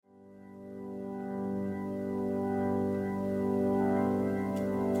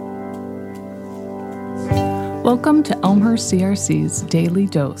Welcome to Elmhurst CRC's Daily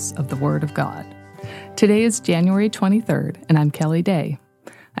Dose of the Word of God. Today is January 23rd, and I'm Kelly Day.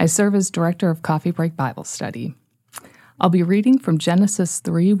 I serve as Director of Coffee Break Bible Study. I'll be reading from Genesis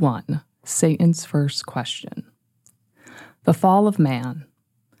 3:1, Satan's first question. The fall of man.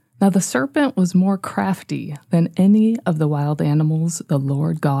 Now the serpent was more crafty than any of the wild animals the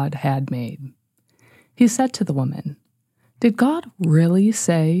Lord God had made. He said to the woman, "Did God really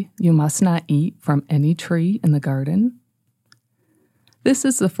say you must not eat from any tree in the garden?" This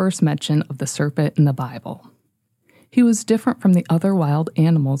is the first mention of the serpent in the Bible. He was different from the other wild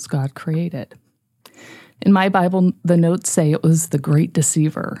animals God created. In my Bible, the notes say it was the great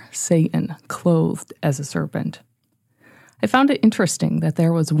deceiver, Satan, clothed as a serpent. I found it interesting that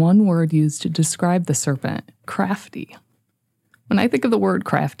there was one word used to describe the serpent, crafty. When I think of the word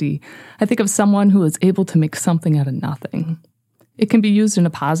crafty, I think of someone who is able to make something out of nothing. It can be used in a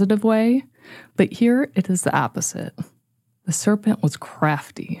positive way, but here it is the opposite. The serpent was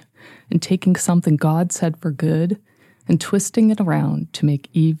crafty in taking something God said for good and twisting it around to make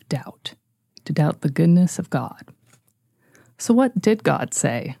Eve doubt the goodness of God. So what did God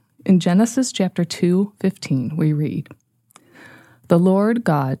say? In Genesis chapter 2:15, we read, "The Lord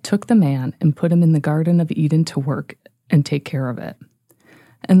God took the man and put him in the Garden of Eden to work and take care of it.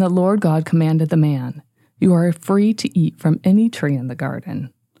 And the Lord God commanded the man, 'You are free to eat from any tree in the garden,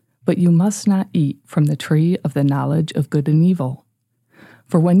 but you must not eat from the tree of the knowledge of good and evil.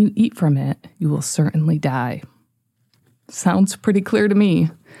 For when you eat from it, you will certainly die.'" Sounds pretty clear to me.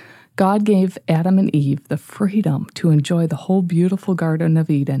 God gave Adam and Eve the freedom to enjoy the whole beautiful Garden of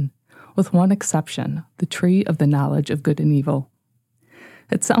Eden, with one exception, the tree of the knowledge of good and evil.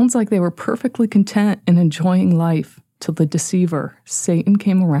 It sounds like they were perfectly content and enjoying life till the deceiver, Satan,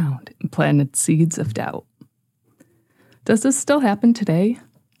 came around and planted seeds of doubt. Does this still happen today?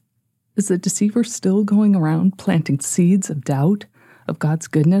 Is the deceiver still going around planting seeds of doubt of God's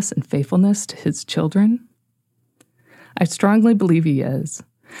goodness and faithfulness to his children? I strongly believe he is.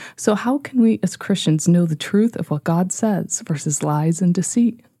 So how can we as Christians know the truth of what God says versus lies and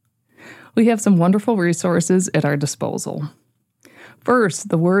deceit? We have some wonderful resources at our disposal. First,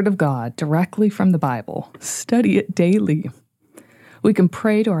 the Word of God directly from the Bible. Study it daily. We can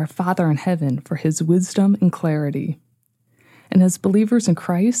pray to our Father in heaven for his wisdom and clarity. And as believers in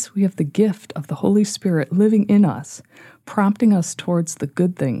Christ, we have the gift of the Holy Spirit living in us, prompting us towards the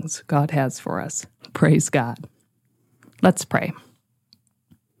good things God has for us. Praise God. Let's pray.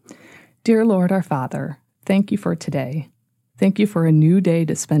 Dear Lord, our Father, thank you for today. Thank you for a new day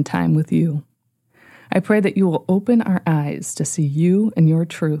to spend time with you. I pray that you will open our eyes to see you and your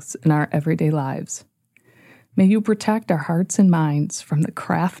truths in our everyday lives. May you protect our hearts and minds from the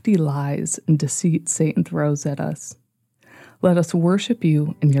crafty lies and deceit Satan throws at us. Let us worship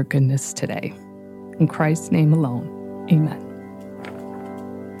you in your goodness today. In Christ's name alone, amen.